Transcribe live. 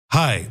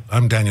Hi,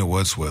 I'm Daniel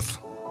Wordsworth.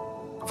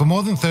 For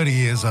more than 30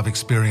 years, I've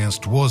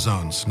experienced war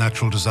zones,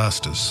 natural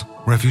disasters,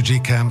 refugee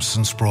camps,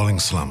 and sprawling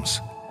slums.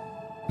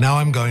 Now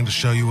I'm going to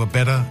show you a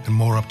better and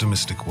more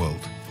optimistic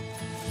world.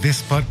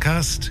 This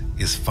podcast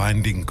is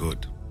Finding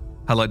Good.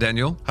 Hello,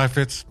 Daniel. Hi,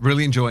 Fitz.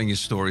 Really enjoying your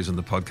stories on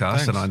the podcast,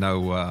 Thanks. and I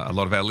know a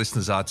lot of our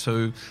listeners are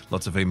too.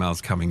 Lots of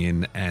emails coming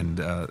in, and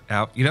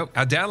our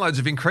downloads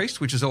have increased,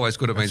 which is always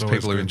good. It means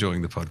people are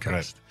enjoying the podcast.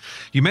 Great.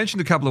 You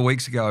mentioned a couple of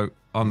weeks ago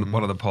on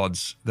one of the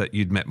pods that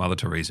you'd met Mother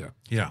Teresa.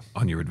 Yeah.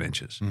 On your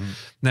adventures.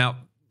 Now,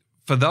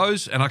 for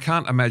those, and I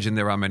can't imagine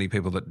there are many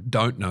people that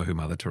don't know who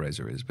Mother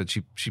Teresa is, but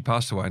she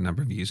passed away a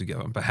number of years ago,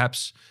 and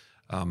perhaps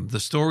the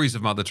stories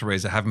of Mother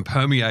Teresa haven't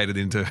permeated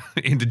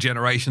into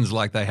generations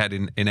like they had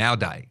in our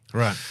day.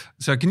 Right.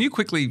 So can you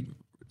quickly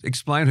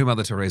explain who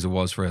Mother Teresa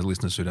was for our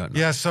listeners who don't know?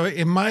 Yeah, so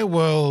in my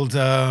world,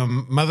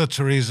 Mother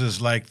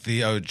Teresa's like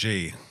the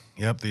OG.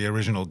 Yep, the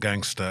original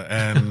gangster.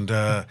 And,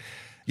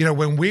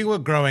 when we were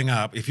growing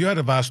up, if you had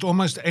have asked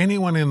almost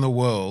anyone in the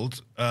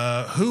world,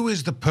 who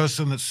is the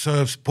person that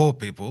serves poor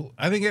people,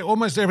 I think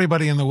almost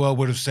everybody in the world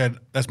would have said,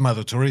 that's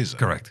Mother Teresa.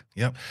 Correct.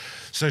 Yep.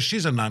 So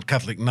she's a nun,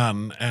 Catholic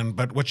nun,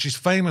 but what she's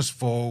famous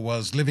for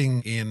was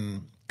living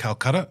in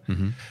Calcutta,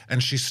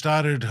 and she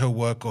started her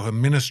work or her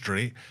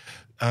ministry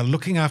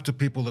looking after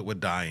people that were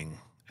dying.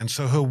 And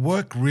so her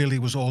work really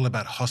was all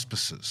about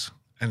hospices.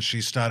 And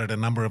she started a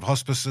number of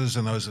hospices,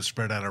 and those have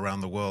spread out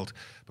around the world.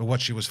 But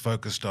what she was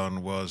focused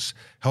on was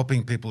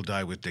helping people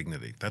die with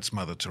dignity. That's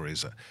Mother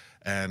Teresa.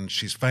 And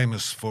she's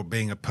famous for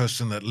being a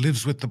person that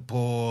lives with the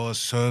poor,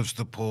 serves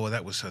the poor.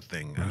 That was her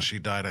thing. And she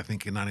died, I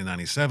think, in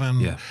 1997.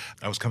 Yeah.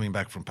 I was coming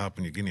back from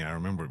Papua New Guinea. I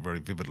remember it very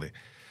vividly.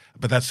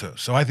 But that's her.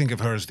 So I think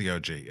of her as the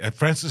OG.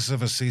 Francis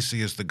of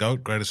Assisi is the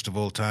GOAT, greatest of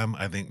all time.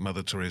 I think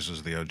Mother Teresa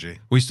is the OG.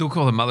 We still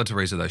call her Mother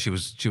Teresa, though. She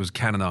was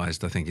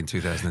canonized, I think, in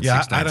 2016.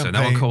 Yeah, so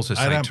no one calls her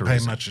Saint Teresa. I don't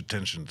pay much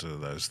attention to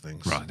those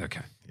things. Right,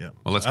 okay. Yeah.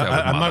 Well, let's go with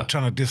I'm Mother. not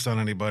trying to diss on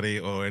anybody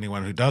or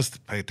anyone who does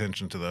pay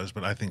attention to those,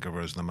 but I think of her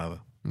as the mother.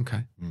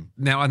 Okay.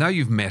 Now, I know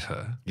you've met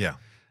her. Yeah.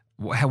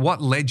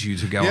 What led you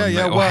to go Yeah, and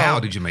yeah, meet, or well- how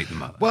did you meet the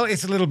mother? Well,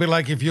 it's a little bit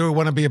like if you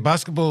want to be a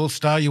basketball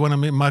star, you want to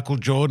meet Michael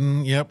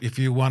Jordan. Yep. If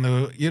you want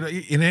to,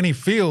 in any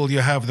field, you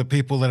have the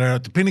people that are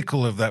at the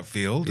pinnacle of that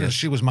field. Yes.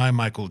 She was my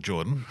Michael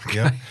Jordan.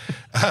 Yeah.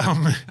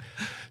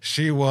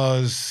 She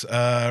was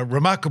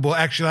remarkable.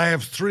 Actually, I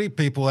have three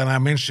people, and I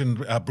mentioned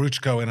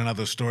Bruchko in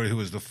another story, who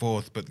was the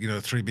fourth, but,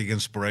 three big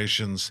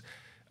inspirations.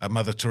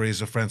 Mother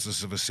Teresa,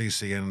 Francis of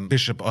Assisi, and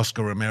Bishop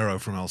Oscar Romero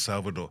from El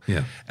Salvador.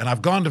 Yeah. And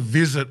I've gone to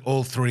visit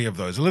all three of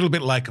those, a little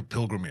bit like a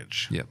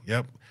pilgrimage. Yep.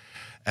 Yep.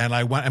 And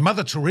and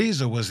Mother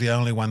Teresa was the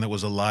only one that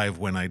was alive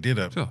when I did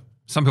it. Sure.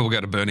 Some people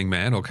go to Burning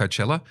Man or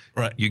Coachella.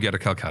 Right. You go to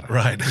Calcutta.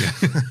 Right.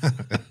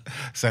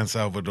 San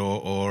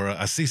Salvador or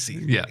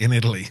Assisi Yeah. in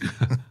Italy.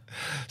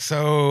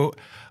 So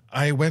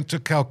I went to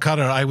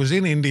Calcutta. I was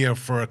in India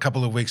for a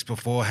couple of weeks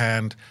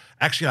beforehand.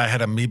 Actually, I had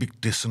amoebic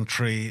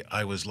dysentery.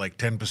 I was like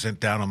 10%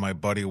 down on my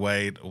body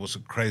weight. It was a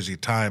crazy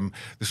time.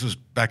 This was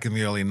back in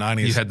the early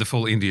 90s. You had the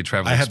full India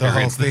travel I had the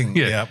whole experience. thing,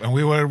 yeah. And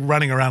we were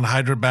running around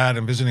Hyderabad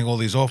and visiting all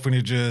these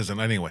orphanages, and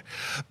anyway.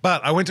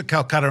 But I went to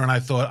Calcutta and I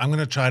thought, I'm going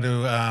to try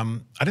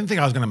to, I didn't think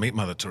I was going to meet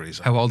Mother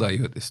Teresa. How old are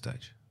you at this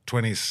stage?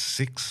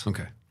 26.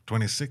 Okay.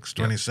 26,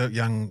 27,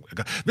 young.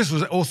 This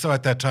was also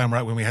at that time,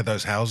 right, when we had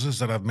those houses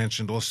that I've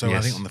mentioned also, I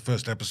Yes. think, on the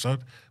first episode,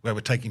 where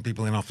we're taking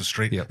people in off the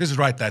street. Yep. This is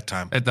right that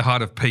time. At the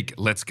height of peak,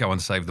 let's go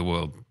and save the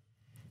world.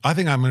 I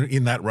think I'm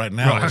in that right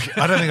now. Right.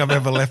 I don't think I've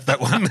ever left that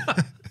one.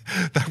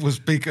 That was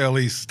peak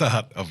early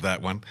start of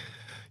that one.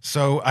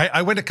 So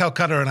I went to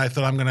Calcutta and I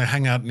thought I'm going to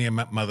hang out near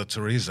Mother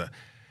Teresa.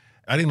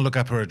 I didn't look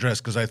up her address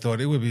because I thought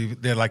it would be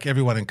there, like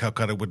everyone in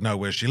Calcutta would know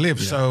where she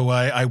lives. Yeah. So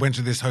I went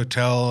to this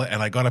hotel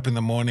and I got up in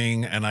the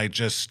morning and I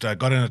just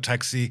got in a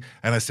taxi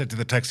and I said to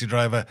the taxi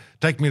driver,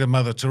 take me to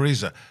Mother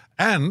Teresa.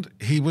 And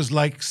he was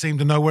like, seemed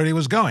to know where he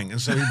was going.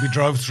 And so we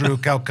drove through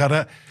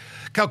Calcutta.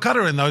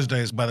 Calcutta in those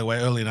days, by the way,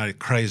 early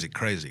 90s,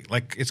 crazy.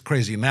 Like it's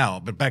crazy now,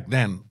 but back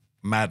then,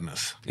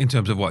 madness. In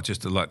terms of what?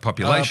 Just like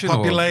population?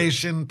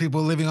 Population,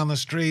 people living on the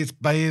streets,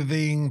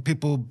 bathing,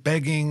 people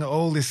begging,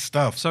 all this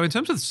stuff. So in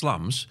terms of the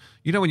slums,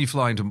 when you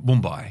fly into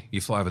Mumbai,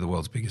 you fly over the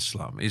world's biggest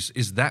slum.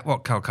 Is that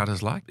what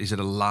Calcutta's like? Is it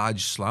a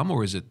large slum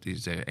or is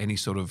there any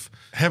sort of...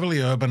 Heavily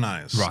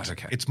urbanized. Right,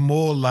 okay. It's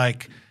more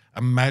like,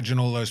 imagine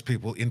all those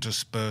people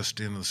interspersed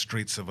in the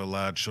streets of a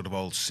large sort of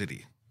old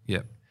city.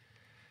 Yep.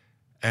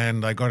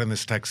 And I got in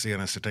this taxi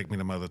and I said, take me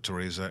to Mother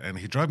Teresa. And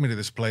he drove me to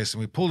this place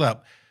and we pulled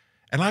up.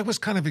 And I was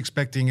kind of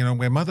expecting,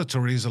 where Mother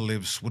Teresa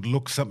lives would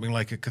look something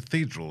like a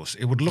cathedral.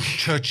 It would look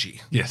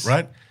churchy. Yes.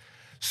 Right?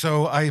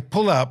 So I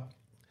pull up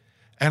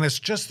and it's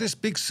just this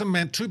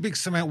two big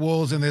cement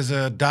walls, and there's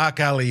a dark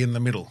alley in the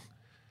middle.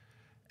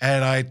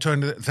 And I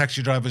turn to the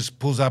taxi driver,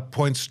 pulls up,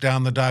 points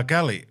down the dark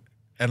alley.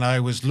 and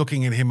I was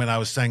looking at him and I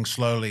was saying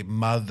slowly,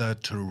 Mother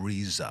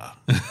Teresa,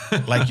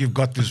 like you've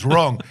got this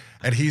wrong.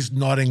 And he's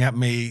nodding at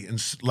me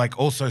and like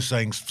also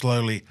saying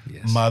slowly,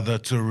 Mother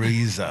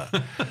Teresa,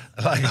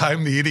 like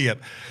I'm the idiot.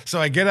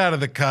 So I get out of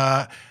the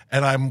car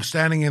and I'm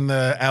standing in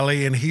the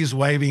alley and he's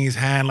waving his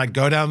hand, like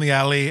go down the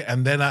alley.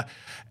 And then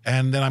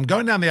I'm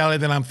going down the alley.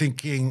 Then I'm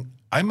thinking,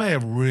 I may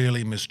have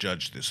really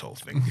misjudged this whole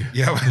thing.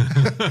 Yeah.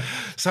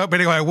 So,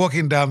 but anyway,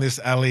 walking down this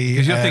alley.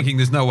 Because you're thinking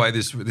there's no way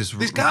this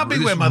can't be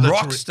where Mother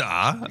rock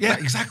star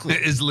exactly.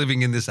 is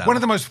living in this alley. One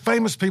of the most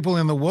famous people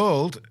in the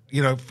world,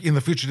 you know, in the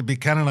future to be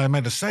canonized,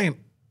 made a saint,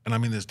 and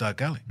I'm in this dark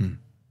alley.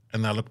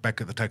 And I look back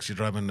at the taxi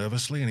driver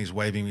nervously and he's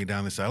waving me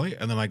down this alley.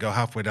 And then I go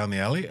halfway down the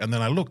alley and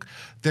then I look.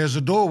 There's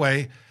a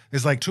doorway.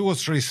 There's like 2 or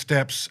 3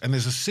 steps and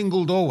there's a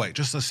single doorway,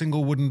 just a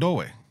single wooden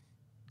doorway.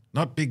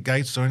 Not big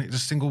gates or anything,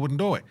 just a single wooden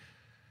doorway.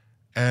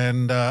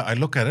 And I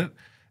look at it,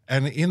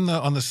 and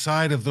on the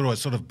side of the door,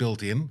 it's sort of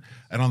built in,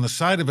 and on the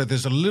side of it,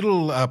 there's a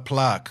little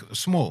plaque,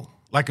 small,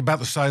 like about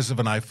the size of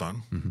an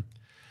iPhone,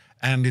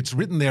 and it's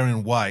written there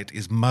in white,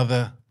 is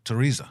Mother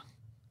Teresa.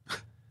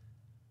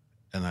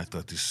 And I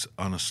thought, this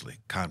honestly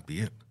can't be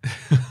it.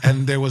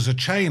 And there was a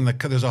chain,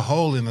 there's a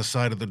hole in the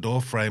side of the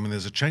door frame, and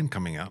there's a chain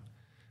coming out,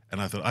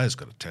 and I thought, I just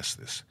got to test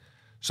this.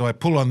 So I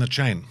pull on the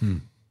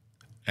chain.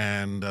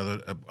 And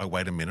I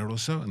wait a minute or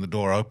so, and the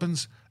door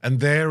opens, and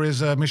there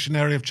is a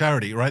missionary of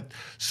charity, right?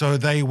 So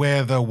they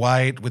wear the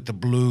white with the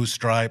blue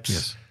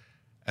stripes,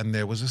 and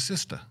there was a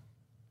sister.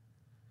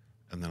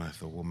 And then I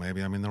thought, well,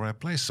 maybe I'm in the right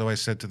place. So I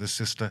said to the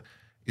sister,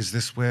 is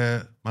this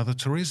where Mother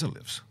Teresa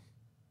lives?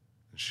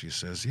 And she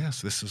says,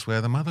 yes, this is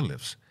where the mother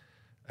lives.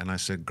 And I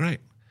said, great.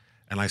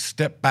 And I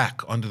stepped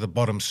back onto the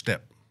bottom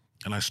step,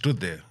 and I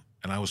stood there,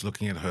 and I was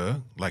looking at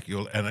her,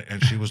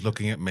 and she was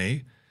looking at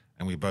me.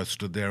 And we both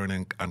stood there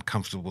in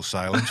uncomfortable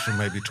silence for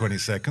maybe 20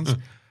 seconds.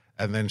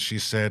 And then she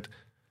said,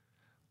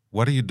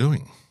 what are you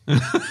doing?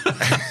 And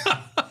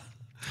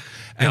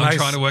I'm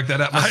trying to work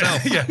that out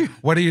myself.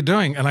 What are you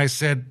doing? And I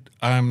said,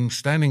 I'm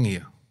standing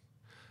here.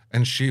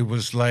 And she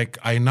was like,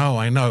 I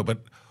know, but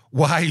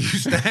why are you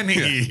standing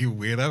here, you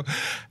weirdo?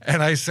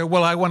 And I said,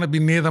 well, I want to be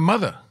near the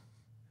mother.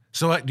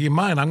 So do you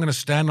mind? I'm going to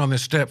stand on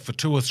this step for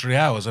 2 or 3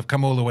 hours. I've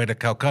come all the way to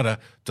Calcutta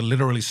to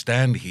literally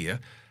stand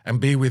here and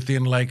be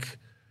within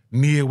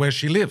near where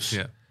she lives.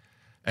 Yeah.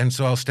 And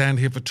so I'll stand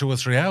here for 2 or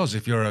 3 hours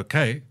if you're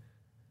okay.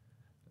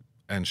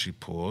 And she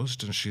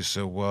paused and she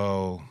said,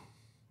 well,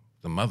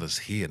 the mother's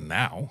here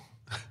now.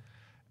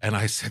 And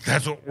I said,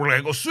 that's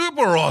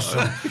super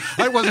awesome.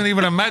 I wasn't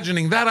even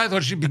imagining that. I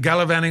thought she'd be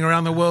gallivanting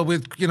around the world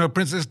with,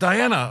 Princess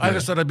Diana. I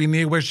just thought I'd be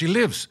near where she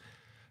lives.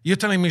 You're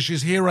telling me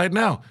she's here right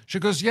now? She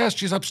goes, yes,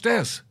 she's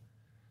upstairs.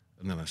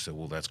 And then I said,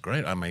 well, that's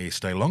great. I may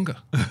stay longer.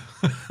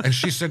 And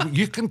she said,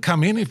 you can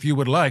come in if you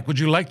would like. Would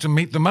you like to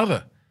meet the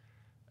mother?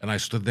 And I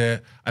stood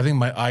there. I think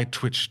my eye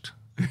twitched.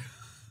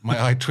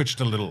 My eye twitched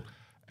a little.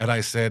 And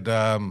I said,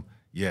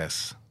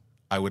 yes,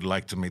 I would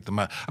like to meet the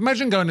mother.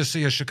 Imagine going to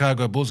see a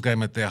Chicago Bulls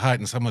game at their height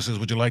and someone says,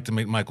 would you like to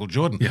meet Michael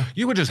Jordan? Yeah.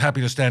 You were just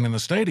happy to stand in the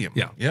stadium.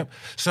 Yeah. Yep.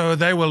 So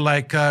they were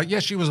like,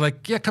 she was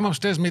like, yeah, come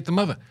upstairs, meet the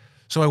mother.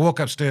 So I walk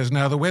upstairs.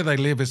 Now, the way they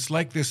live, it's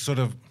like this sort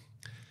of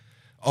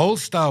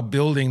old-style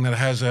building that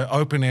has an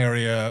open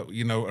area,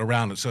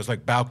 around it. So it's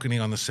like balcony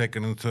on the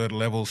 2nd and 3rd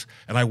levels.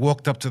 And I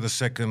walked up to the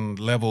 2nd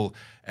level,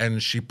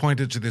 and she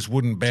pointed to this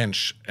wooden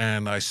bench,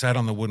 and I sat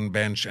on the wooden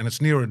bench, and it's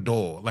near a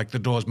door. Like the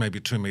door's maybe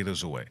 2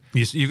 meters away.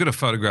 You've got a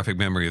photographic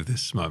memory of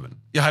this moment.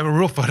 Yeah, I have a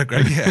real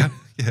photograph. Yeah.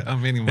 I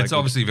mean, it's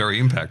obviously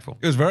very impactful.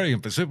 It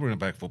was super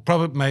impactful.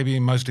 Probably maybe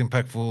most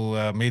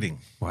impactful meeting.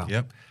 Wow.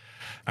 Yep.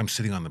 I'm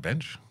sitting on the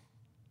bench.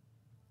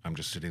 I'm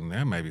just sitting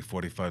there, maybe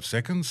 45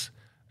 seconds.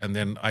 And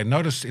then I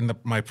noticed in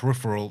my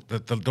peripheral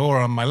that the door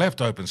on my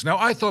left opens. Now,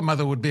 I thought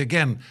Mother would be,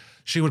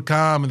 she would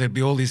come and there'd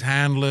be all these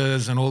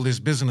handlers and all this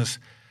business.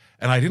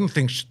 And I didn't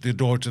think the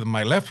door to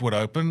my left would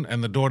open,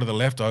 and the door to the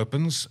left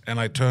opens, and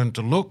I turned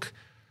to look,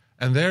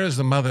 and there is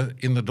the mother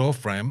in the door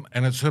frame,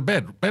 and it's her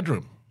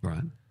bedroom.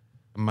 Right.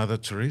 Mother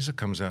Teresa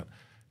comes out.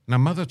 Now,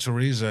 Mother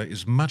Teresa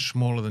is much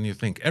smaller than you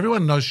think.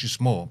 Everyone knows she's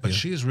small, but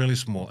she is really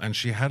small, and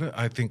she had,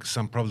 I think,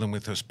 some problem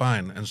with her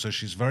spine, and so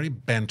she's very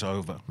bent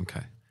over.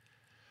 Okay.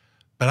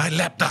 But I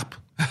leapt up,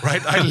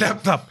 right? I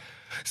leapt up.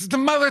 This is the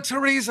Mother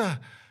Teresa.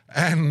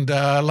 And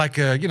like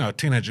a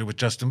teenager with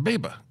Justin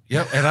Bieber.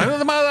 Yep. And I know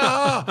the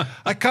mother,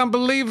 I can't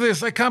believe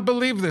this. I can't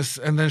believe this.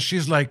 And then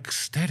she's like,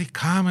 steady,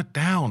 calm it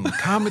down.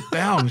 Calm it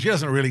down. She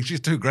doesn't really, she's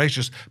too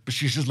gracious, but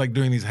she's just like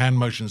doing these hand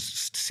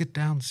motions. Sit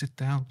down, sit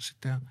down, sit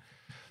down.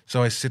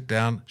 So I sit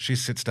down. She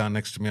sits down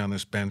next to me on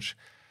this bench.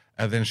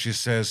 And then she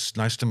says,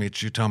 nice to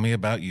meet you. Tell me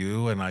about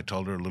you. And I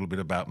told her a little bit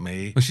about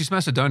me. Well, she's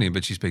Macedonian,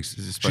 but she speaks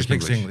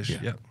English.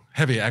 Yeah.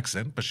 Heavy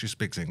accent, but she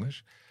speaks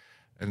English.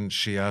 And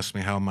she asked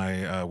me how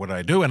what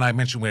I do, and I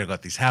mentioned where I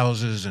got these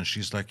houses, and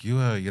she's like,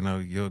 you're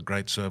a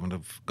great servant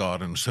of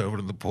God and servant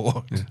of the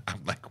poor. Yeah.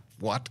 I'm like,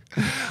 what?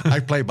 I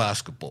play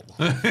basketball.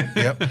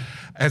 Yep.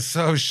 And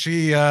so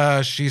she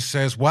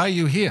says, why are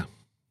you here?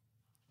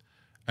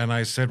 And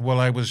I said,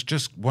 well, I was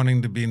just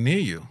wanting to be near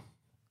you.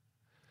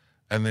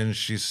 And then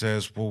she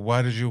says, well,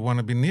 why did you want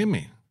to be near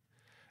me?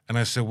 And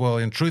I said, well,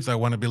 in truth, I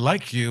want to be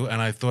like you.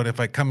 And I thought if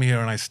I come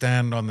here and I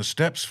stand on the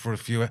steps for a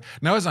few...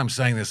 Now, as I'm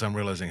saying this, I'm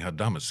realizing how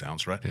dumb it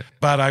sounds, right? Yeah.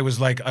 But I was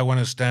like, I want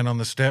to stand on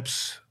the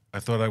steps. I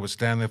thought I would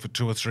stand there for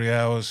 2 or 3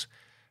 hours.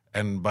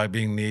 And by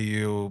being near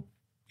you,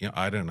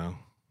 I don't know.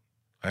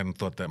 I hadn't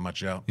thought that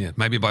much out. Yeah,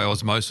 maybe by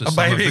osmosis,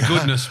 some of the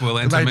goodness will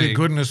enter me. Maybe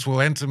goodness will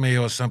enter me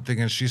or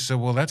something. And she said,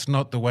 well, that's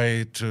not the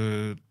way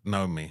to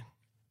know me.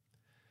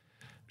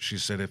 She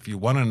said, if you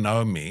want to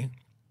know me,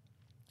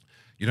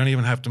 you don't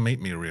even have to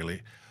meet me,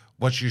 really.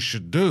 What you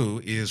should do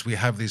is we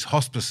have these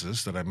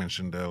hospices that I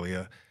mentioned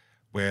earlier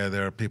where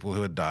there are people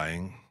who are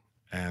dying.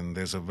 And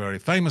there's a very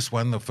famous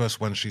one, the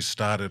first one she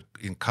started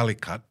in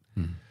Calicut.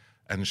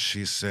 And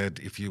she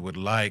said, if you would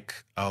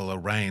like, I'll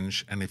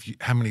arrange. And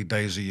how many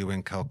days are you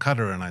in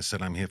Calcutta? And I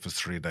said, I'm here for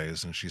 3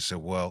 days. And she said,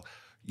 well,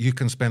 you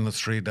can spend the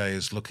 3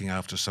 days looking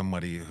after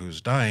somebody who's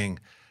dying.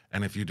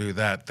 And if you do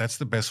that, that's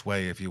the best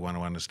way if you want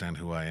to understand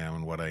who I am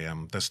and what I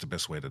am. That's the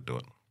best way to do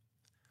it.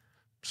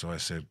 So I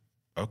said,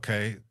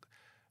 okay.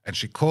 And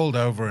she called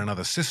over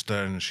another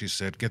sister and she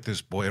said, get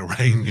this boy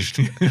arranged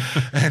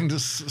and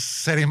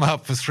set him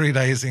up for 3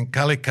 days in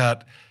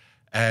Calicut.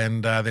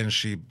 And then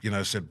she,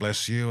 said,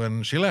 bless you,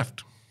 and she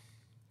left.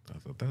 I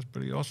thought, that's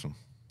pretty awesome.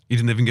 You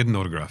didn't even get an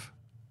autograph.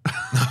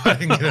 I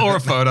didn't get Or a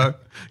photo.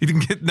 You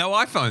didn't get no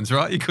iPhones,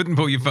 right? You couldn't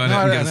pull your phone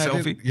out and get a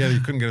selfie. Yeah,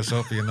 you couldn't get a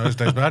selfie in those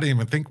days. But I didn't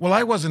even think,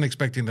 I wasn't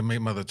expecting to meet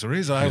Mother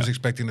Teresa. I was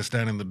expecting to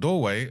stand in the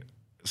doorway,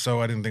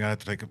 so I didn't think I had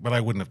to take it. But I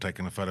wouldn't have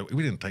taken a photo.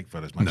 We didn't take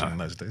photos much in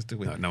those days, did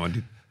we? No one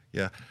did.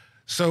 Yeah.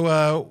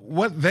 So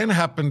what then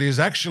happened is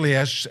actually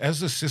as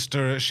the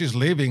sister, she's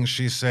leaving,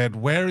 she said,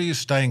 where are you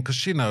staying? Because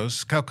she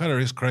knows Calcutta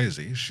is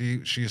crazy.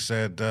 She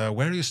said,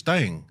 where are you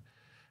staying?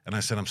 And I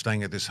said, I'm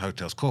staying at this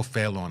hotel. It's called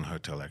Fairlawn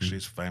Hotel, actually.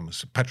 It's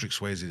famous. Patrick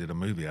Swayze did a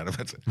movie out of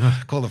it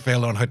called the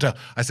Fairlawn Hotel.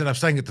 I said, I'm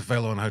staying at the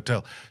Fairlawn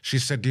Hotel. She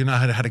said, do you know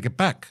how to get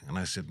back? And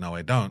I said, no,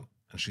 I don't.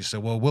 And she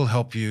said, well, we'll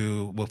help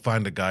you. We'll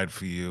find a guide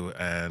for you,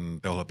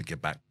 and they'll help you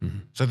get back.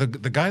 So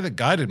the guy that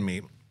guided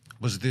me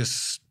was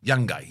this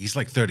young guy. He's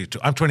like 32.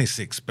 I'm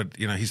 26, but,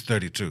 he's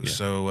 32. Yeah.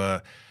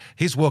 So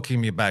he's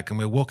walking me back, and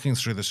we're walking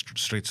through the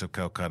streets of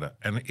Calcutta.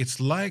 And it's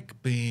like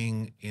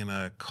being in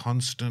a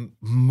constant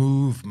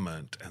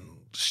movement and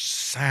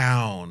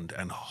sound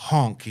and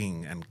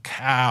honking and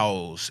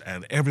cows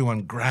and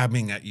everyone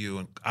grabbing at you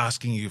and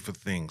asking you for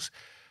things.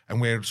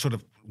 And we're sort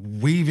of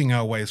weaving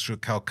our way through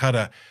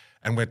Calcutta.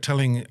 And he's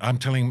telling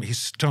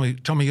me,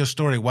 tell me your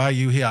story. Why are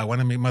you here? I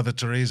want to meet Mother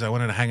Teresa. I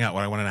wanted to hang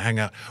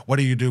out. What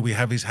do you do? We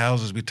have these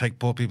houses. We take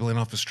poor people in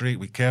off the street.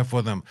 We care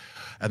for them.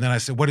 And then I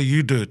said, what do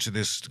you do to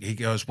this? He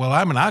goes, well,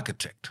 I'm an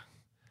architect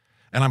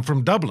and I'm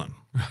from Dublin.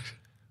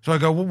 So I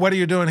go, well, what are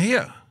you doing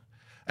here?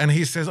 And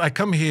he says, I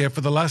come here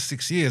for the last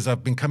 6 years.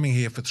 I've been coming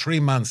here for 3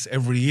 months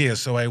every year.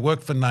 So I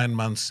work for 9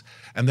 months,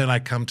 and then I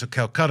come to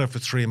Calcutta for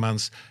 3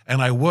 months, and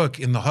I work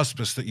in the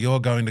hospice that you're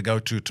going to go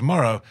to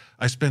tomorrow.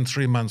 I spend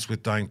 3 months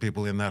with dying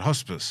people in that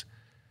hospice.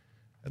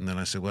 And then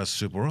I said, well, that's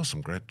super awesome.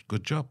 Great.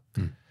 Good job.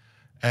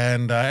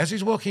 And as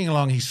he's walking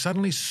along, he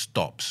suddenly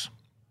stops.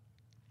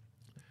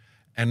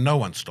 And no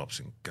one stops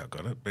in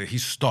Calcutta, but he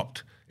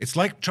stopped. It's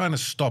like trying to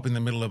stop in the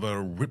middle of a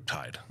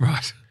riptide.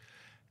 Right.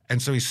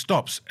 And so he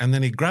stops, and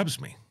then he grabs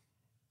me.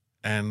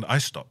 And I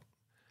stop.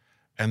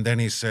 And then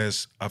he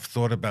says, I've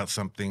thought about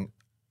something.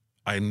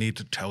 I need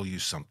to tell you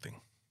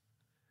something.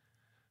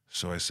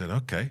 So I said,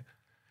 okay.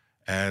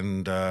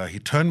 And he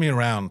turned me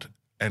around,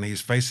 and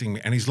he's facing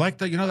me. And he's like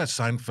that, that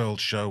Seinfeld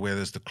show where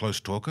there's the close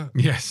talker?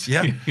 Yes.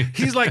 Yeah.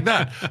 He's like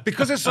that.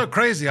 Because it's so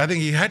crazy, I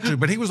think he had to.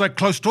 But he was like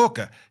close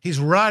talker. He's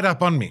right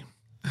up on me.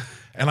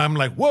 And I'm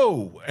like,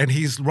 whoa. And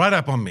he's right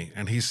up on me.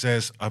 And he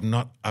says,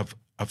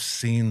 I've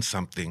seen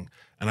something,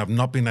 and I've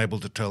not been able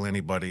to tell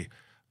anybody,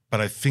 but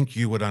I think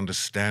you would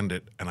understand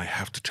it, and I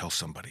have to tell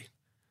somebody.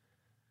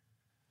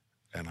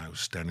 And I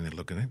was standing there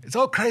looking at him. It's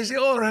all crazy,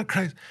 all around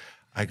crazy.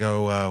 I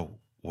go,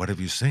 what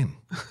have you seen?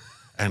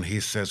 And he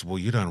says, well,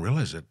 you don't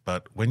realize it,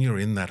 but when you're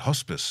in that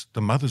hospice,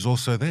 the mother's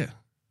also there.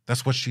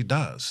 That's what she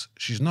does.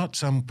 She's not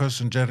some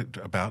person jetted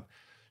about.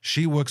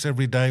 She works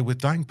every day with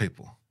dying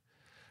people.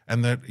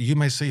 And that you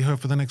may see her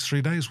for the next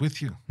 3 days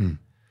with you.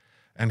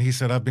 And he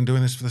said, I've been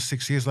doing this for the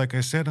 6 years, like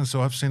I said, and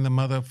so I've seen the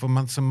mother for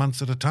months and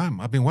months at a time.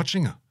 I've been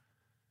watching her.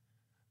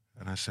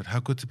 And I said, how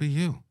good to be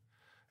you.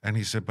 And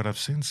he said, but I've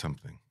seen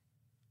something.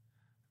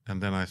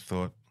 And then I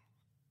thought,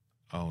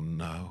 oh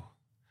no.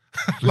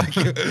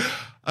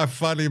 I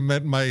finally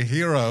met my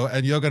hero,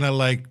 and you're going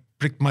to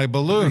prick my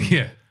balloon.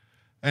 Yeah.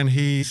 And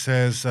he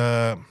says,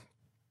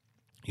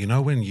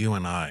 when you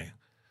and I,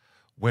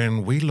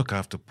 when we look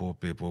after poor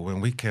people,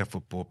 when we care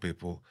for poor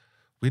people,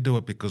 we do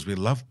it because we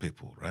love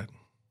people, right?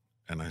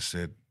 And I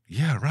said,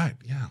 yeah, right,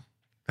 yeah.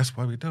 That's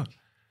why we do it.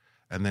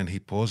 And then he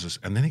pauses,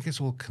 and then he gets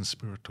all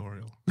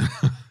conspiratorial.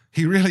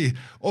 He really,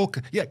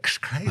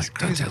 crazy.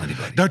 Don't tell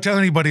anybody. Don't tell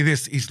anybody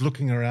this. He's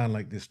looking around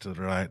like this to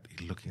the right.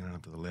 He's looking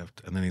around to the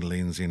left, and then he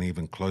leans in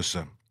even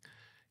closer.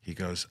 He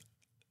goes,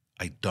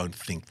 I don't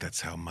think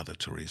that's how Mother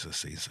Teresa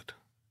sees it.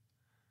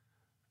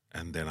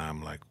 And then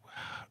I'm like,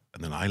 wow.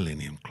 And then I lean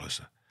in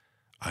closer.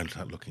 I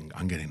start looking,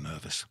 I'm getting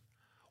nervous.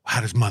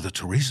 How does Mother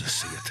Teresa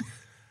see it?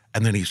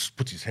 And then he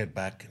puts his head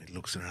back and he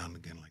looks around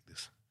again like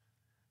this.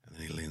 And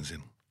then he leans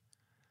in.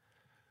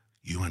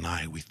 You and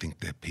I, we think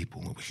they're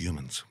people, we're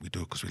humans. We do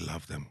it because we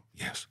love them.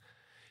 Yes.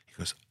 He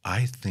goes,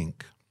 I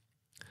think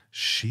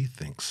she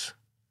thinks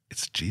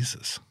it's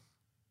Jesus.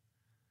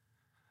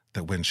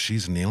 That when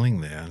she's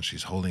kneeling there and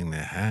she's holding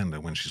their hand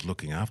and when she's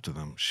looking after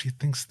them, she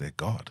thinks they're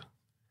God.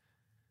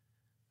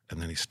 And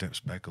then he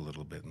steps back a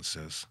little bit and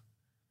says,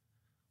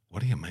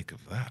 what do you make of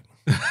that?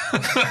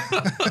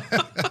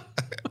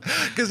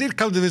 Because he'd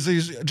come to this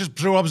just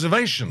through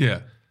observation. Yeah.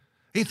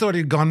 He thought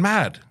he'd gone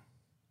mad.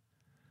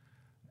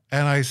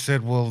 And I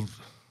said, well,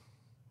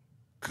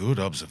 good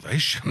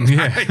observation.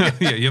 Yeah.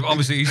 Yeah.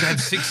 You've had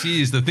 6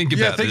 years to think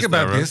about this. Yeah, think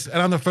about this.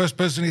 And I'm the first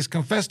person he's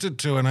confessed it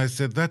to. And I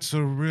said, it's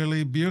a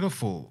really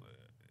beautiful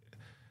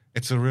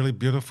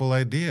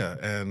idea.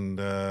 And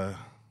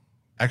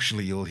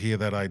actually, you'll hear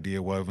that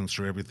idea woven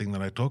through everything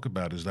that I talk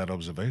about is that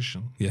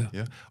observation.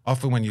 Yeah.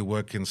 Often when you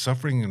work in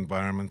suffering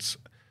environments,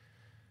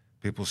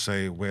 people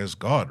say, where's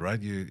God, right?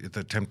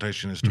 The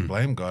temptation is to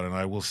blame God. And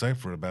I will say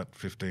for about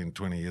 15,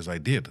 20 years, I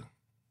did.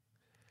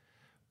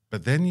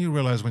 But then you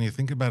realize when you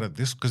think about it,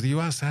 because you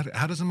asked,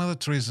 how does a Mother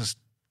Teresa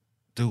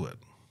do it?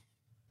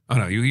 Oh,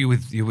 no, you're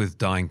with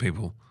dying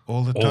people.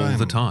 All the time. All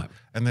the time.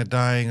 And they're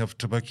dying of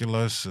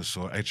tuberculosis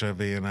or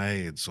HIV and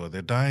AIDS, or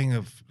they're dying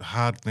of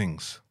hard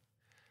things.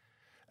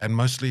 And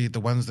mostly the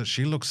ones that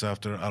she looks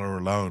after are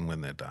alone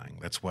when they're dying.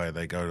 That's why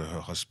they go to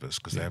her hospice,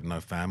 because they have no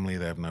family,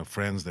 they have no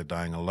friends, they're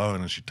dying alone,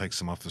 and she takes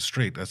them off the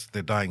street.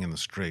 They're dying in the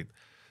street.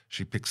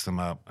 She picks them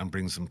up and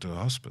brings them to a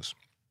hospice.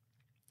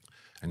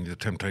 And the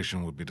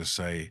temptation would be to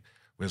say,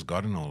 where's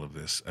God in all of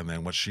this? And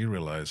then what she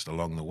realized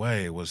along the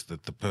way was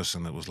that the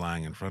person that was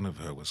lying in front of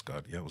her was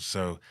God. Yeah,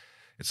 so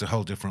it's a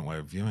whole different way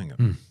of viewing it.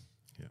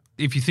 Yeah.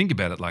 If you think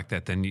about it like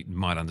that, then you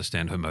might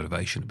understand her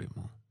motivation a bit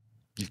more.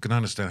 You can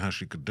understand how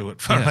she could do it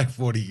for like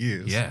 40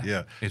 years.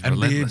 Yeah. It's and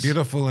relentless. be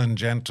beautiful and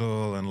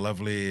gentle and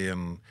lovely.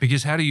 And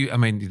because the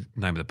name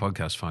of the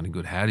podcast, Finding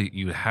Good,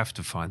 you would have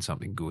to find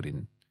something good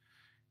in,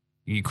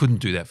 you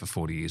couldn't do that for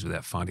 40 years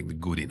without finding the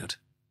good in it.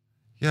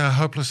 Yeah,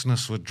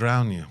 hopelessness would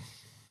drown you.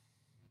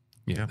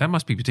 Yeah. That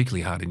must be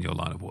particularly hard in your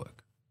line of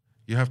work.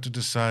 You have to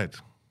decide.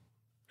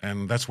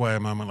 And that's why a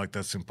moment like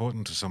that's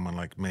important to someone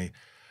like me.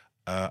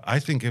 I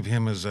think of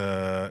him as,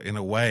 in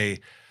a way,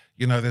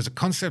 there's a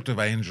concept of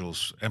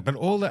angels, but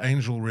all the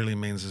angel really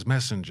means is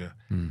messenger.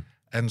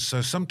 And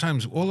so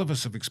sometimes all of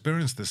us have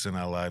experienced this in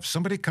our lives.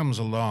 Somebody comes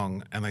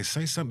along and they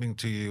say something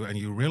to you and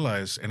you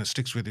realize, and it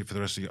sticks with you for the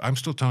rest of your life. I'm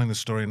still telling this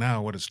story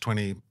now, it's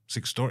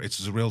 26 stories. It's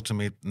as real to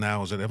me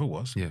now as it ever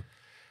was. Yeah.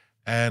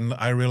 And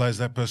I realized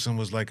that person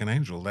was like an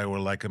angel. They were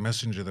like a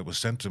messenger that was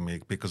sent to me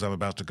because I'm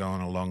about to go on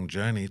a long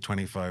journey,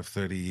 25,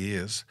 30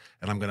 years,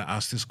 and I'm going to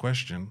ask this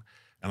question.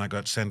 And I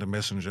got sent a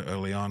messenger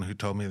early on who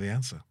told me the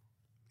answer.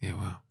 Yeah,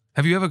 wow.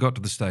 Have you ever got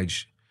to the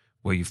stage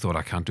where you've thought,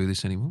 I can't do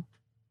this anymore?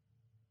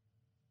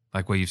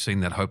 Like where you've seen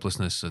that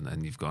hopelessness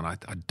and you've gone, I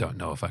don't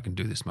know if I can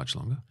do this much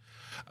longer?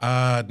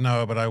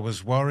 No, but I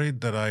was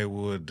worried that I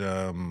would,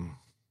 I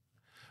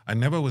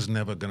was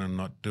never going to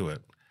not do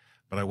it,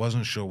 but I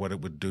wasn't sure what it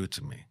would do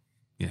to me.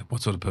 Yeah,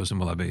 what sort of person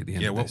will I be at the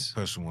end of this? Yeah,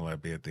 what person will I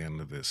be at the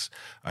end of this?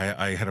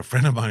 I had a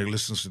friend of mine who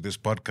listens to this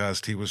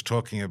podcast. He was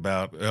talking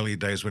about early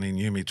days when he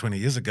knew me 20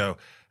 years ago,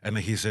 and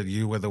he said,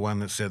 you were the one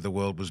that said the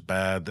world was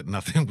bad, that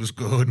nothing was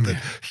good,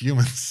 that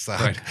humans suck.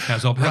 Right.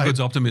 How good's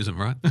optimism,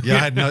 right?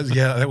 Yeah,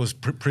 that was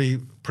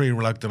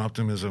pre-reluctant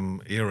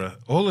optimism era.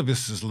 All of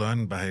this is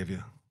learned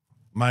behavior.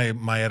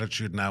 My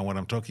attitude now, what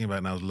I'm talking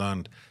about now is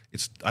learned.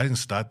 I didn't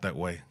start that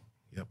way.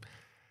 Yep.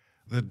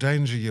 The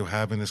danger you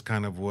have in this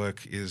kind of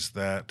work is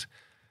that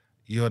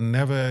you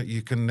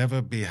can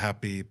never be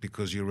happy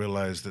because you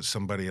realize that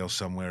somebody else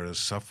somewhere is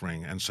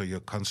suffering. And so you're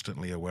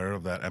constantly aware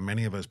of that. And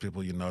many of those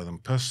people, you know them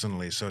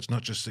personally. So it's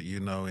not just that you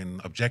know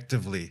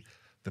objectively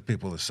that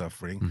people are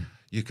suffering.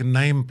 You can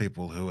name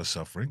people who are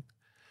suffering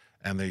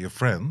and they're your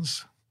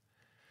friends.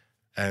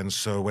 And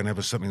so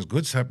whenever something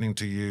good's happening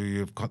to you,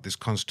 you've got this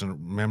constant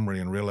memory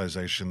and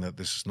realization that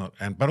this is not,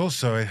 but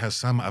also it has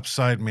some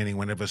upside, meaning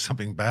whenever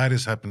something bad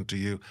has happened to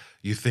you,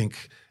 you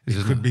think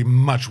it could be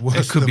much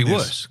worse. It could be this.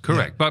 Worse,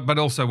 correct. Yeah. But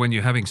also when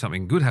you're having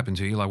something good happen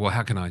to you, you're like, well,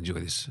 how can I enjoy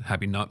this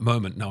happy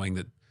moment knowing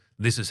that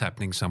this is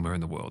happening somewhere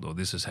in the world or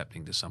this is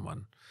happening to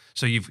someone?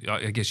 So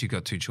I guess you've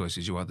got two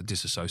choices. You either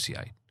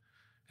disassociate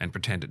and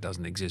pretend it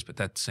doesn't exist, but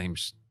that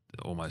seems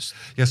almost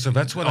so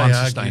that's what I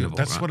argue.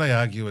 That's right? What I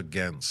argue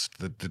against,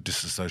 the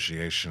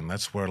disassociation.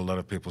 That's where a lot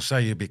of people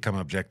say you become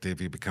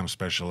objective, you become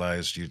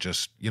specialized, you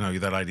just,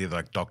 that idea that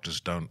like doctors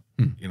don't,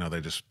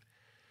 they just,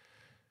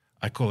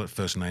 I call it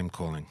first name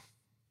calling.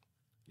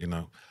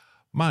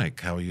 Mike,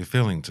 how are you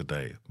feeling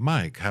today?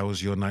 Mike, how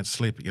was your night's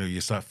sleep?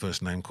 You start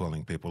first name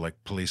calling people like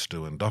police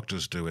do and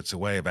doctors do. It's a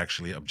way of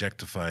actually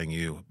objectifying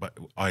you, but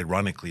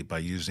ironically by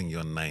using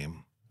your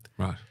name.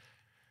 Right.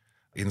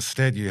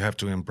 Instead, you have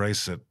to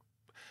embrace it.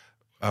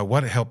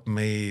 What helped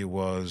me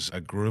was a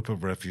group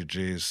of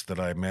refugees that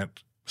I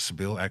met.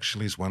 Sibyl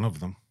actually is one of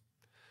them.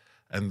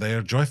 And they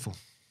are joyful.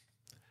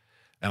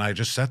 And I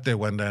just sat there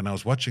one day and I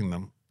was watching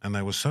them and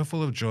they were so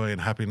full of joy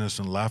and happiness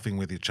and laughing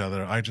with each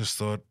other. I just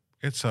thought,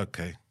 it's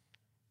okay.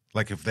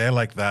 Like if they're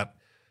like that,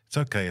 it's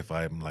okay if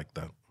I'm like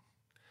that.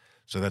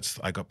 So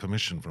I got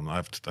permission from,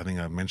 I think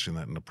I've mentioned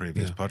that in the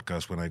previous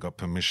podcast when I got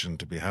permission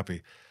to be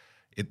happy.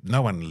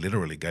 No one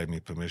literally gave me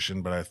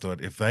permission, but I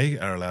thought if they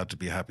are allowed to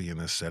be happy in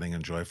this setting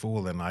and joyful,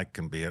 well, then I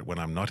can be it when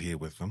I'm not here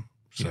with them.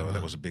 So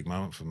that was a big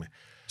moment for me.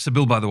 So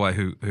Bill, by the way,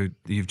 who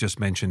you've just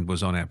mentioned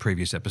was on our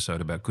previous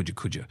episode about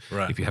Kuja.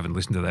 Right. If you haven't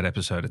listened to that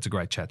episode, it's a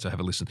great chat, so have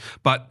a listen.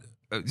 But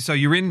so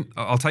you're in,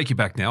 I'll take you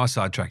back now, I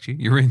sidetracked you.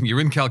 You're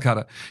in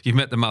Calcutta, you've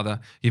met the mother,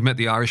 you've met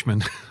the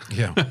Irishman.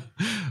 Yeah,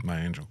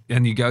 my angel.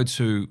 And you go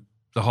to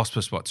the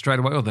hospice, straight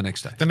away or the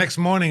next day? The next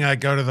morning I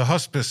go to the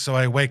hospice, so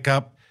I wake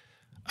up,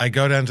 I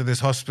go down to this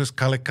hospice,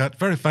 Calicut,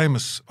 very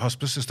famous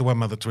hospice. It's the one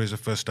Mother Teresa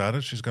first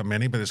started. She's got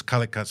many, but this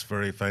Calicut's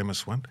very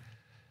famous one.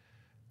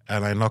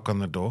 And I knock on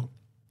the door,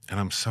 and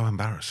I'm so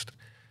embarrassed.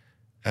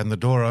 And the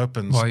door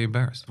opens. Why are you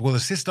embarrassed? Well, the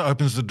sister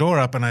opens the door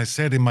up, and I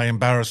said in my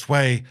embarrassed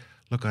way,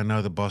 look, I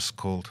know the boss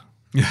called.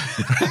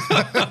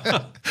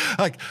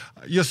 Like,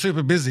 you're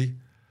super busy.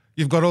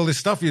 You've got all this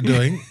stuff you're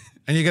doing,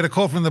 and you get a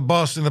call from the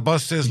boss, and the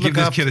boss says, give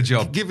this kid a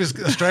job. Give this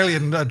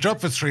Australian a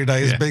job for 3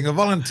 days being a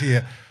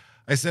volunteer.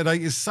 I said,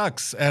 it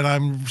sucks, and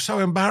I'm so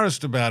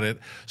embarrassed about it.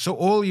 So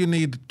all you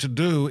need to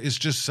do is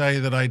just say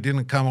that I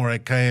didn't come or I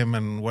came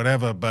and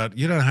whatever, but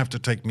you don't have to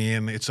take me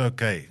in. It's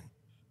okay.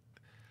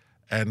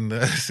 And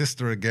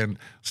sister again,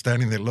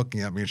 standing there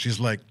looking at me, and she's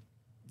like,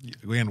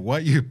 Ian, why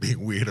are you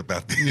being weird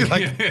about this?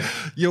 Like,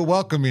 you're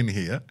welcome in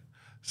here.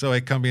 So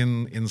I come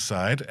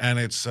inside, and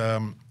it's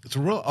a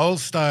real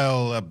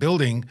old-style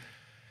building.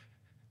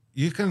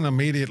 You can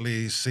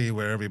immediately see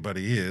where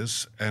everybody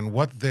is, and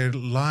what they're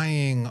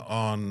lying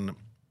on,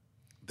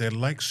 they're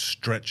like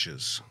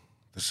stretchers.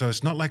 So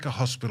it's not like a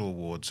hospital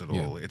wards at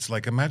all. It's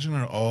like, imagine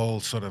an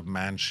old sort of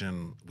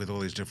mansion with all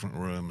these different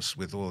rooms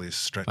with all these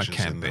stretchers like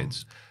camp in them.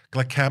 beds.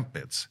 Like camp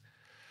beds.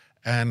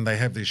 And they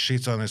have these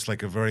sheets on. It's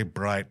like a very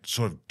bright,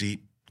 sort of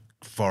deep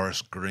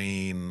forest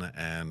green,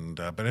 and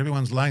but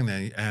everyone's lying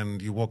there,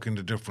 and you walk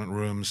into different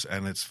rooms,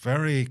 and it's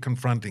very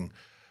confronting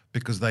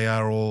because they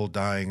are all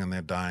dying, and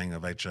they're dying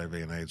of HIV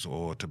and AIDS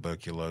or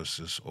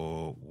tuberculosis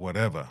or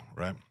whatever,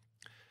 right?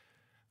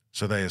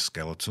 So they are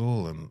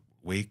skeletal and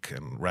weak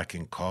and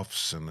racking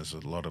coughs, and there's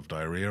a lot of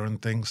diarrhea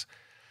and things.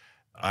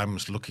 I'm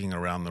just looking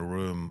around the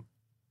room,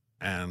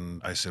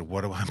 and I said,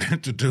 what am I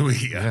meant to do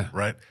here,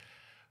 right?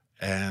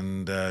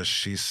 And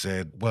she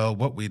said, well,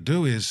 what we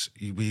do is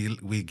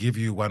we give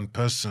you one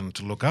person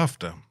to look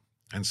after.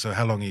 And so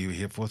how long are you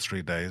here for?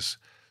 3 days.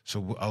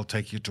 So I'll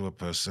take you to a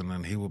person,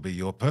 and he will be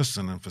your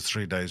person, and for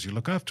 3 days you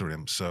look after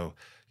him. So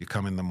you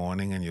come in the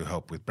morning and you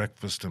help with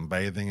breakfast and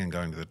bathing and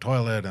going to the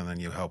toilet, and then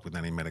you help with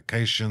any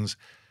medications,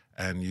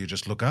 and you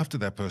just look after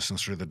that person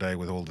through the day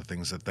with all the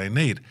things that they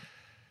need.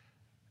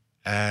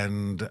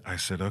 And I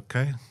said,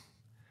 okay.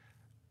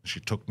 She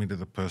took me to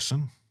the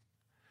person.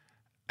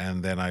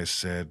 And then I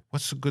said,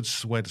 what's a good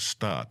way to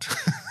start?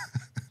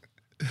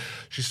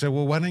 She said,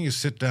 well, why don't you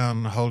sit down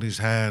and hold his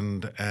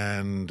hand,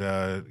 and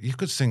you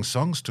could sing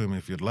songs to him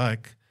if you'd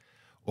like,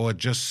 or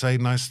just say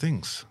nice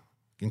things,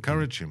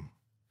 encourage him.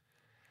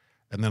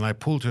 And then I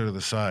pulled her to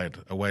the side,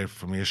 away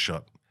from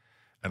earshot,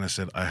 and I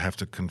said, I have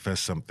to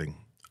confess something.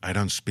 I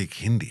don't speak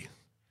Hindi.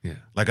 Yeah.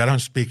 Like, I don't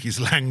speak his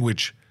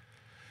language.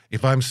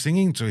 If I'm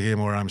singing to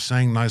him or I'm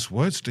saying nice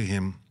words to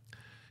him,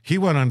 he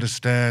won't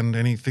understand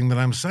anything that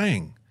I'm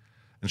saying.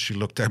 And she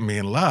looked at me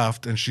and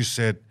laughed, and she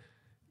said,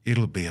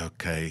 it'll be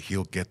okay.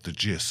 He'll get the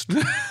gist.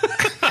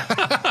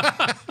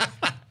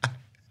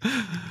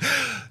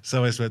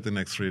 So I spent the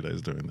next 3 days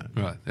doing that.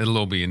 Right. It'll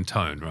all be in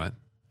tone, right?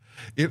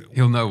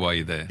 He'll know why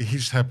you're there.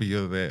 He's happy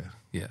you're there.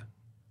 Yeah.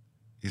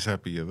 He's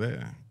happy you're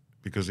there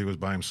because he was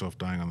by himself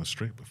dying on the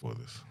street before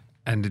this.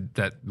 And did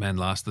that man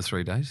last the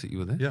 3 days that you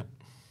were there? Yeah.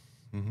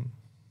 Mm-hmm.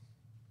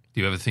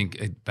 Do you ever think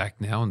back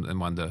now and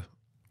wonder...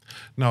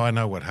 No, I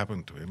know what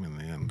happened to him in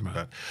the end. Right.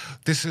 But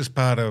this is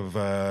part of,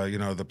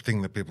 the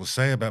thing that people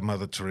say about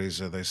Mother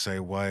Teresa. They say,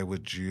 why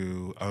would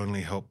you only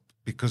help?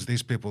 Because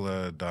these people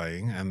are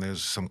dying, and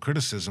there's some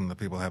criticism that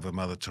people have of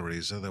Mother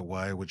Teresa, that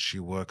why would she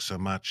work so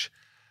much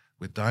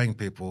with dying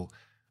people?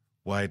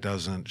 Why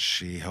doesn't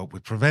she help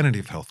with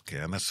preventative health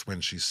care? And that's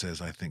when she says,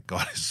 I think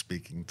God is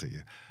speaking to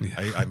you.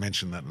 Yeah. I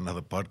mentioned that in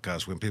another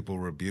podcast. When people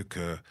rebuke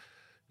her,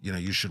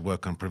 you should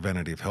work on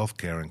preventative health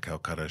care in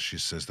Calcutta. She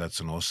says, that's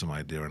an awesome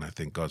idea, and I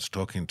think God's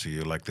talking to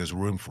you. Like, there's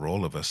room for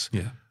all of us.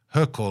 Yeah.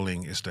 Her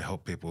calling is to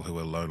help people who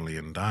are lonely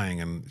and dying,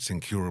 and it's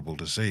incurable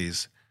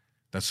disease.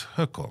 That's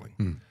her calling.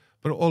 Mm.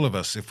 But all of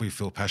us, if we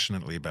feel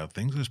passionately about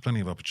things, there's plenty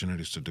of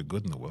opportunities to do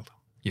good in the world.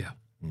 Yeah.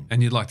 Mm.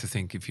 And you'd like to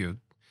think if you're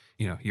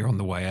on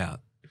the way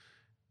out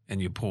and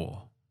you're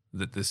poor,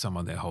 that there's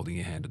someone there holding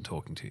your hand and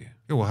talking to you.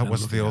 Yeah, well,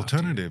 what's the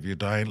alternative? You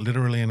die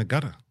literally in a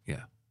gutter.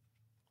 Yeah.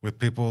 With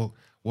people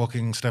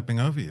stepping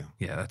over you.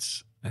 Yeah,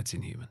 that's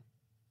inhuman.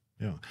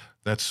 Yeah.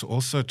 That's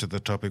also to the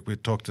topic we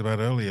talked about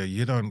earlier.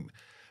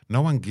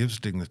 No one gives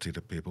dignity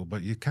to people,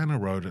 but you can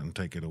erode it and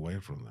take it away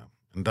from them.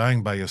 And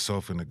dying by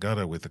yourself in a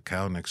gutter with a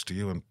cow next to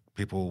you and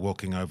people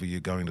walking over you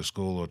going to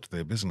school or to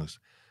their business,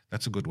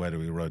 That's a good way to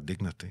erode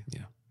dignity.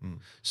 Yeah.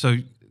 So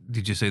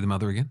did you see the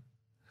mother again?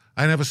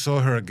 I never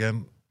saw her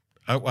again.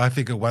 I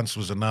figure once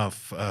was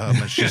enough.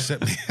 And she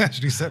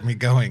actually set me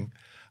going.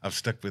 I've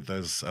stuck with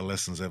those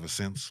lessons ever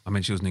since. I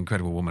mean, she was an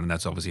incredible woman, and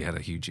that's obviously had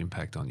a huge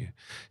impact on you.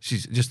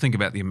 Just think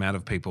about the amount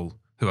of people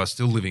who are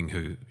still living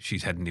who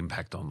she's had an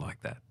impact on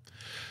like that.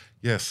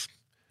 Yes.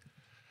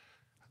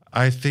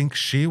 I think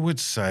she would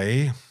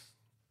say,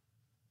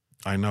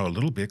 I know a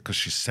little bit because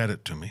she said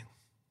it to me.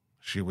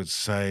 She would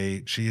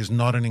say she is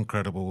not an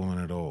incredible woman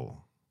at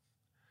all,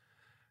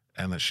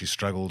 and that she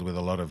struggled with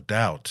a lot of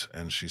doubt,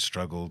 and she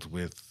struggled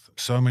with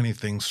so many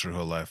things through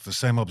her life. The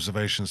same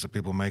observations that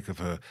people make of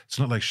her. It's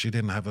not like she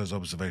didn't have those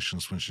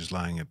observations when she's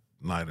lying at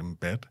night in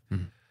bed.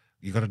 Mm-hmm.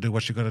 You got to do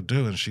what you got to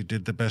do, and she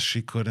did the best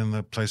she could in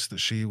the place that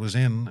she was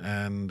in,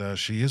 and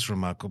she is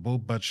remarkable,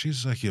 but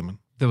she's a human.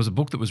 There was a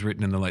book that was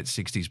written in the late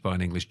 60s by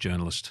an English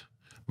journalist.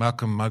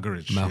 Malcolm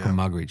Muggeridge.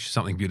 Muggeridge,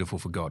 Something Beautiful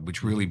for God,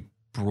 which really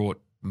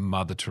brought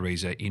Mother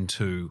Teresa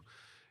to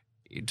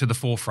the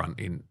forefront,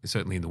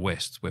 certainly in the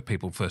West, where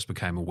people first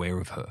became aware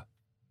of her.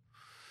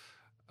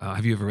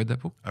 Have you ever read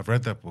that book? I've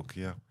read that book,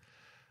 yeah.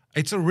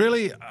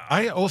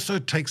 I also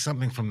take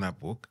something from that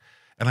book,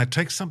 and I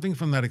take something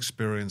from that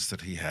experience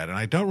that he had, and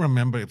I don't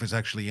remember if it's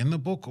actually in the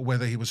book or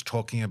whether he was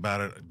talking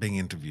about it being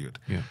interviewed.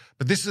 Yeah.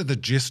 But this is the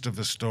gist of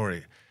the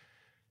story.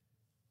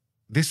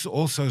 This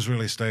also has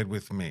really stayed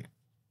with me.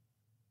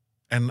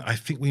 And I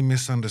think we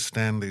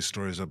misunderstand these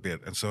stories a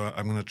bit, and so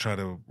I'm going to try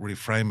to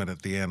reframe it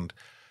at the end.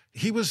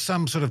 He was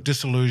some sort of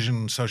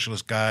disillusioned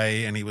socialist guy,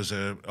 and he was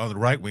a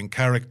right-wing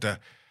character.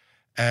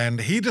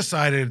 And he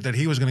decided that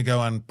he was going to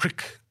go and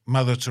prick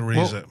Mother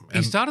Teresa. Well,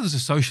 he started as a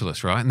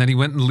socialist, right? And then he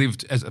went and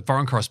lived as a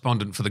foreign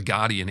correspondent for The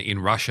Guardian in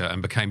Russia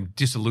and became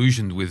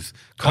disillusioned with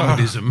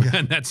communism,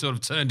 and that sort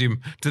of turned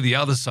him to the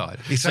other side.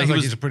 He sounds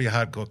like he's a pretty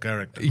hardcore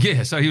character.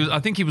 Yeah, so I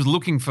think he was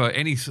looking for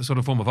any sort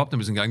of form of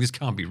optimism, going, this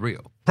can't be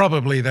real.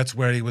 Probably that's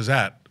where he was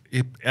at.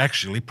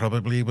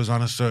 Probably he was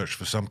on a search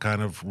for some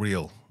kind of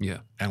real. Yeah.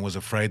 And was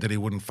afraid that he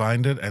wouldn't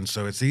find it. And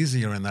so it's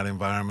easier in that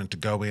environment to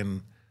go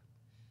in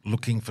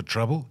looking for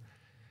trouble.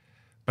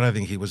 But I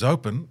think he was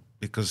open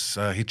because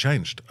he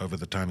changed over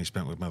the time he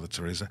spent with Mother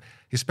Teresa.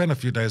 He spent a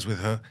few days with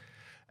her.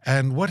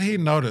 And what he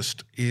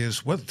noticed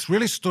is what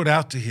really stood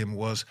out to him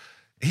was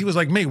he was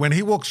like me. When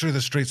he walks through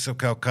the streets of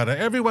Calcutta,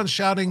 everyone's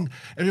shouting,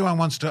 everyone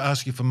wants to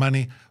ask you for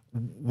money.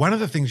 One of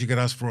the things you get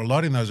asked for a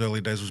lot in those early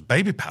days was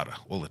baby powder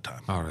all the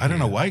time. Oh, really? I don't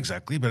know why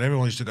exactly, but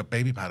everyone used to go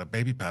baby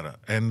powder.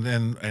 And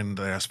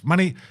they ask for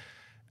money,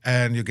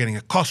 and you're getting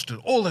accosted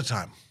all the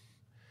time.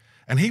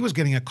 And he was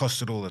getting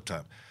accosted all the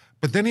time.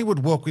 But then he would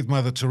walk with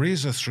Mother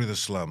Teresa through the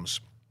slums,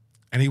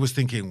 and he was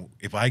thinking,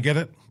 if I get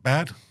it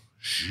bad,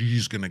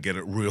 she's going to get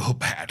it real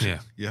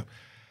bad. Yeah.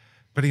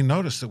 But he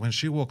noticed that when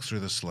she walked through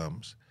the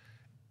slums,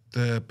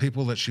 the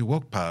people that she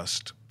walked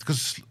past,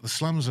 because the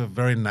slums are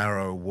very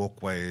narrow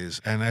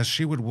walkways, and as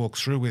she would walk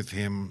through with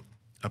him,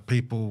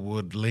 people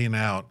would lean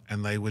out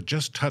and they would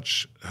just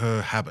touch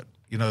her habit,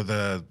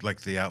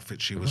 the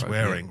outfit she was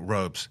wearing,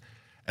 robes.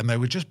 And they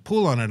would just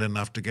pull on it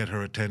enough to get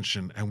her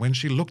attention. And when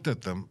she looked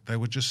at them, they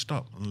would just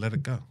stop and let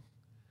it go.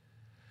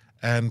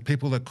 And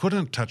people that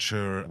couldn't touch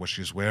her, what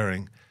she's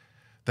wearing,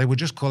 they would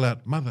just call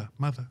out, "Mother,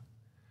 Mother."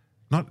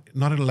 Not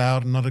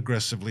loud, not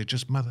aggressively,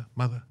 just "Mother,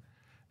 Mother."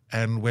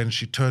 And when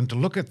she turned to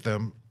look at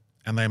them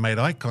and they made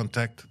eye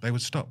contact, they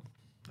would stop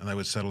and they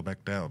would settle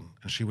back down.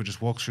 And she would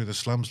just walk through the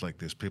slums like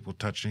this, people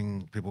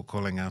touching, people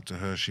calling out to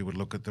her. She would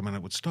look at them and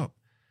it would stop.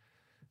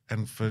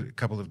 And for a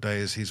couple of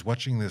days, he's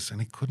watching this and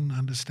he couldn't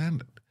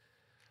understand it.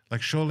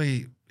 Like,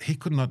 surely he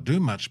could not do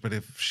much, but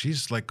if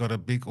she's got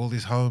all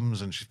these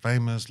homes and she's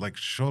famous,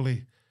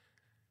 surely.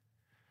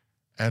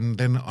 And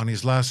then on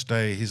his last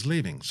day, he's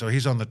leaving. So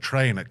he's on the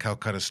train at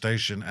Calcutta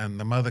Station, and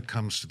the mother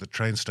comes to the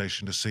train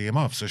station to see him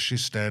off. So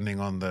she's standing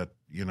on the,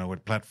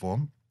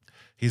 platform.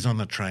 He's on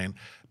the train,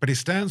 but he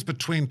stands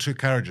between two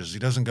carriages. He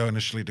doesn't go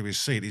initially to his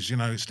seat. He's,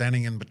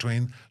 standing in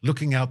between,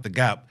 looking out the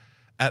gap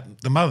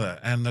at the mother,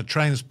 and the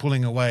train's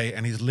pulling away,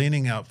 and he's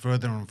leaning out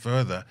further and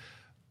further,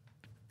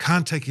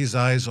 can't take his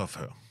eyes off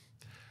her.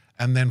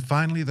 And then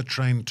finally the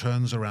train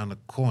turns around a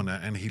corner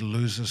and he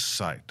loses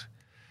sight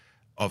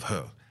of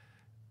her.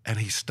 And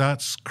he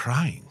starts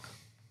crying,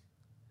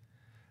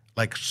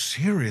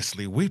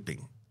 seriously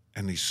weeping.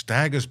 And he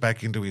staggers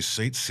back into his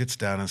seat, sits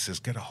down and says,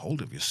 "Get a hold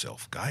of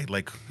yourself, guy.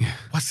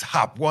 What's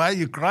up? Why are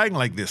you crying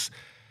like this?"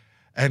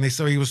 And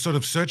so he was sort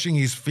of searching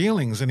his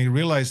feelings, and he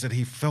realized that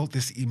he felt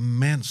this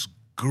immense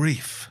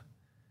grief.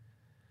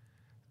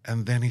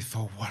 And then he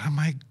thought, what am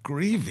I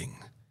grieving?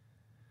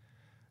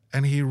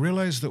 And he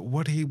realized that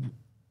what he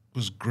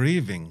was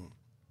grieving,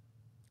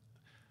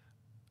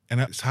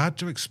 and it's hard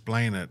to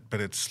explain it, but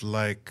it's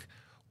like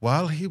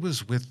while he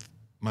was with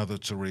Mother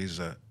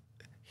Teresa,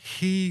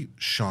 he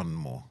shone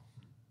more.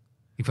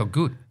 He felt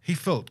good. He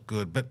felt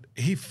good, but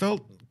he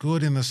felt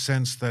good in the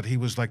sense that he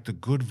was like the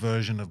good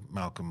version of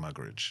Malcolm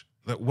Muggeridge.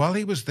 That while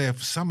he was there,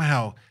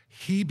 somehow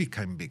he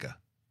became bigger.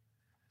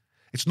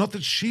 It's not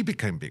that she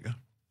became bigger,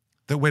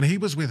 that when he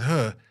was with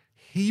her,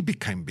 he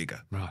became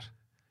bigger. Right.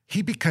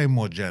 he became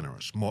more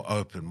generous, more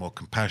open, more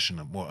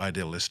compassionate, more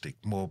idealistic,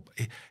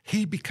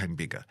 he became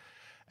bigger.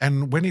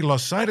 And when he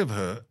lost sight of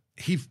her,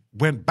 he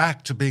went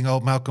back to being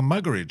old Malcolm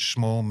Muggeridge,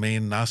 small,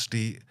 mean,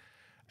 nasty,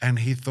 and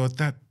he thought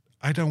that,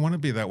 I don't want to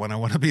be that one, I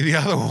want to be the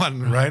other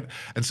one, right?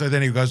 And so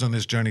then he goes on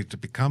this journey to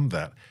become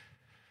that.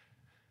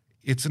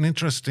 It's an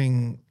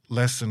interesting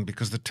lesson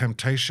because the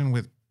temptation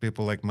with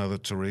people like Mother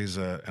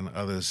Teresa and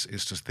others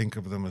is to think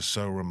of them as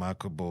so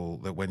remarkable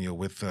that when you're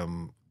with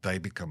them, they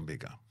become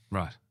bigger.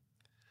 Right.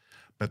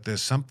 But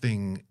there's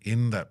something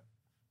in that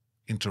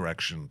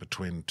interaction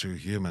between two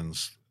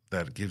humans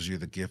that gives you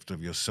the gift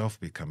of yourself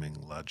becoming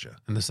larger.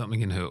 And there's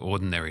something in her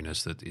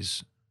ordinariness that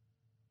is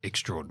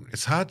extraordinary.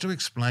 It's hard to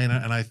explain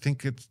it, and I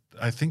think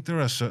there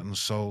are certain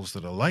souls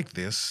that are like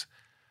this.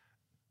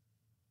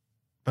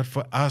 But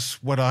for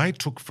us, what I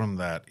took from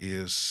that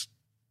is,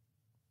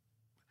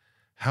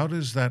 how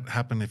does that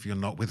happen if you're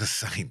not with a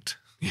saint?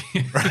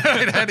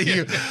 Right? How do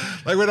you,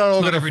 like, we're not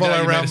all going to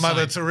follow around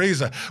Mother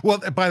Teresa. Well,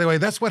 by the way,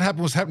 that's what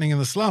was happening in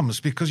the slums,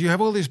 because you have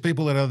all these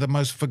people that are the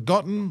most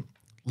forgotten,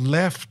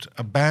 left,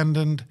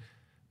 abandoned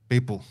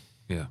people.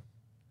 Yeah.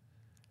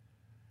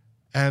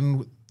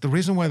 And the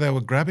reason why they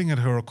were grabbing at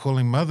her or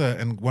calling Mother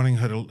and wanting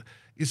her to,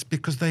 is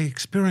because they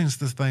experienced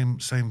the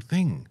same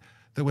thing.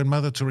 That when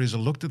Mother Teresa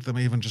looked at them,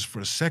 even just for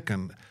a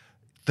second,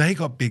 they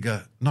got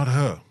bigger, not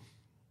her.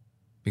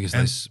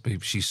 Because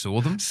she saw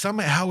them?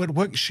 Somehow it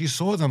worked. She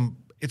saw them.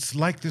 It's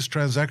like this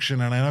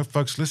transaction, and I know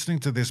folks listening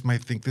to this may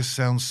think this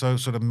sounds so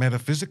sort of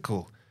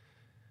metaphysical.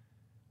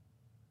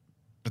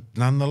 But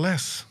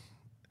nonetheless,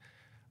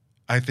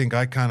 I think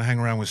I can't hang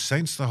around with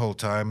saints the whole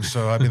time,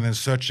 so I've been then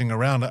searching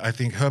around. I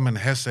think Hermann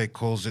Hesse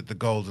calls it the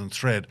golden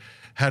thread.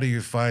 How do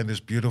you find this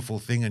beautiful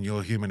thing in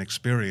your human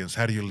experience?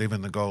 How do you live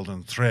in the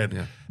golden thread?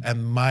 Yeah.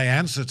 And my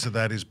answer to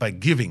that is by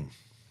giving.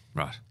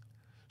 Right.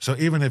 So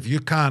even if you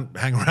can't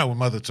hang around with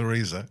Mother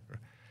Teresa,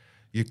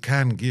 you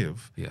can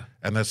give. Yeah.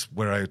 And that's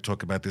where I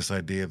talk about this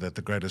idea that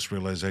the greatest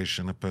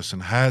realization a person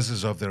has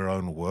is of their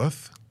own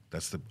worth.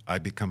 That's I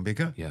become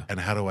bigger. Yeah. And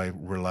how do I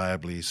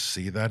reliably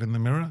see that in the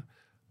mirror?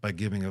 By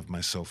giving of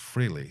myself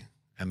freely.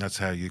 And that's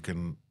how you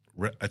can,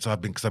 because I've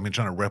been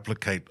trying to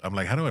replicate, I'm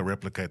like, how do I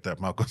replicate that,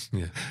 Marcus?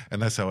 Yeah.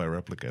 And that's how I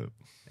replicate it.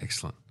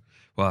 Excellent.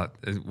 Well,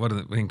 what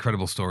an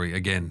incredible story,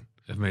 again,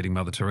 of meeting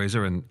Mother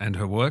Teresa and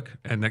her work,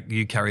 and that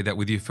you carry that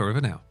with you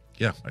forever now.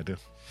 Yeah, I do.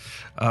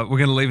 We're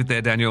going to leave it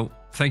there, Daniel.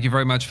 Thank you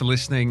very much for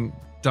listening.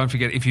 Don't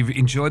forget, if you've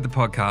enjoyed the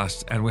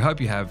podcast, and we hope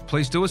you have,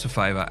 please do us a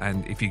favor,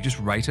 and if you just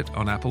rate it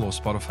on Apple or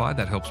Spotify,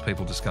 that helps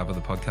people discover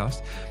the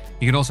podcast.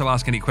 You can also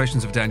ask any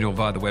questions of Daniel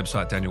via the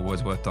website,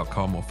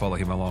 danielwordsworth.com, or follow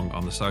him along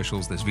on the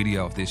socials. There's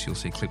video of this. You'll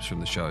see clips from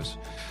the shows.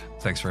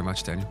 Thanks very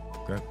much, Daniel.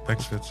 Great.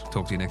 Thanks, Fitz.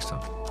 Talk to you next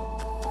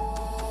time.